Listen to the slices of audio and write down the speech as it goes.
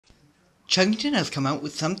Chuggington has come out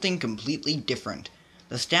with something completely different,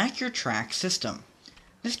 the StackYourTrack system.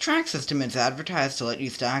 This track system is advertised to let you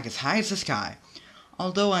stack as high as the sky,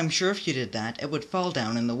 although I'm sure if you did that, it would fall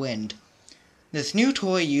down in the wind. This new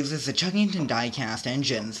toy uses the Chuggington Die Cast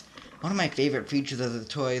engines. One of my favorite features of the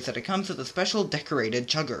toy is that it comes with a special decorated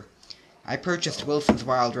chugger. I purchased Wilson's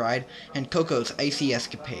Wild Ride and Coco's Icy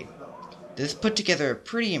Escapade. This put together a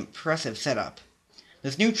pretty impressive setup.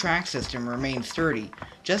 This new track system remains sturdy,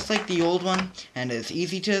 just like the old one, and is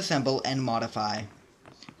easy to assemble and modify.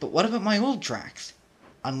 But what about my old tracks?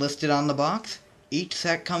 Unlisted on the box, each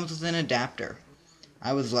set comes with an adapter.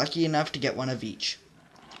 I was lucky enough to get one of each.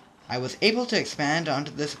 I was able to expand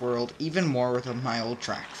onto this world even more with my old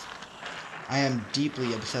tracks. I am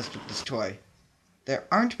deeply obsessed with this toy. There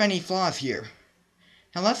aren't many flaws here.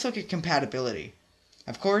 Now let's look at compatibility.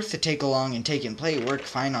 Of course, the take along and take and play work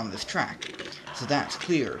fine on this track, so that's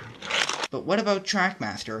clear. But what about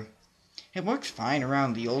Trackmaster? It works fine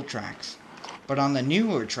around the old tracks, but on the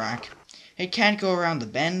newer track, it can't go around the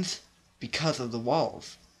bends because of the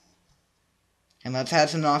walls. And let's add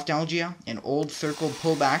some nostalgia, an old circle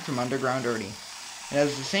pullback from Underground Ernie. It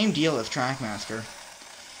has the same deal as Trackmaster.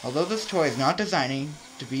 Although this toy is not designed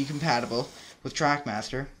to be compatible with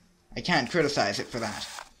Trackmaster, I can't criticize it for that.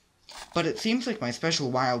 But it seems like my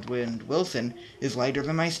special Wild Wind Wilson is lighter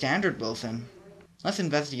than my standard Wilson. Let's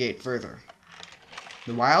investigate further.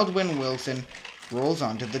 The Wild Wind Wilson rolls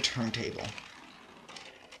onto the turntable,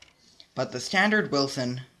 but the standard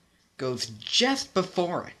Wilson goes just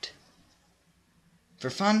before it. For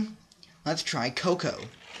fun, let's try Coco.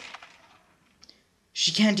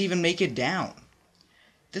 She can't even make it down.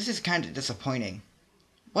 This is kind of disappointing.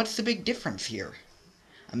 What's the big difference here?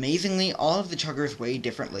 Amazingly, all of the chuggers weigh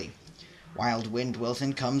differently. Wild Wind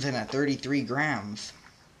Wilson comes in at 33 grams.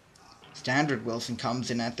 Standard Wilson comes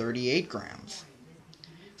in at 38 grams.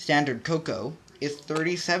 Standard Coco is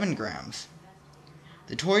 37 grams.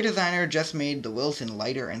 The toy designer just made the Wilson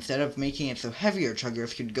lighter instead of making it so heavier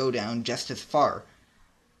chuggers could go down just as far.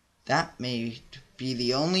 That may be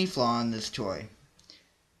the only flaw in this toy.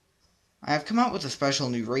 I have come out with a special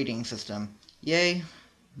new rating system. Yay,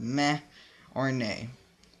 meh, or nay.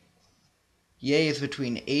 Yay is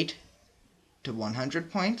between 8 to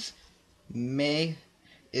 100 points. Meh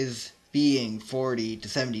is being 40 to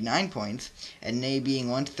 79 points, and nay being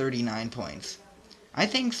 1 to 39 points. I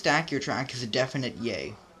think StackYourTrack is a definite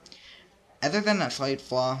yay. Other than that slight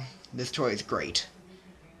flaw, this toy is great.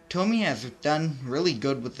 Tomy has done really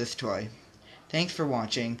good with this toy. Thanks for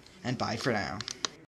watching, and bye for now.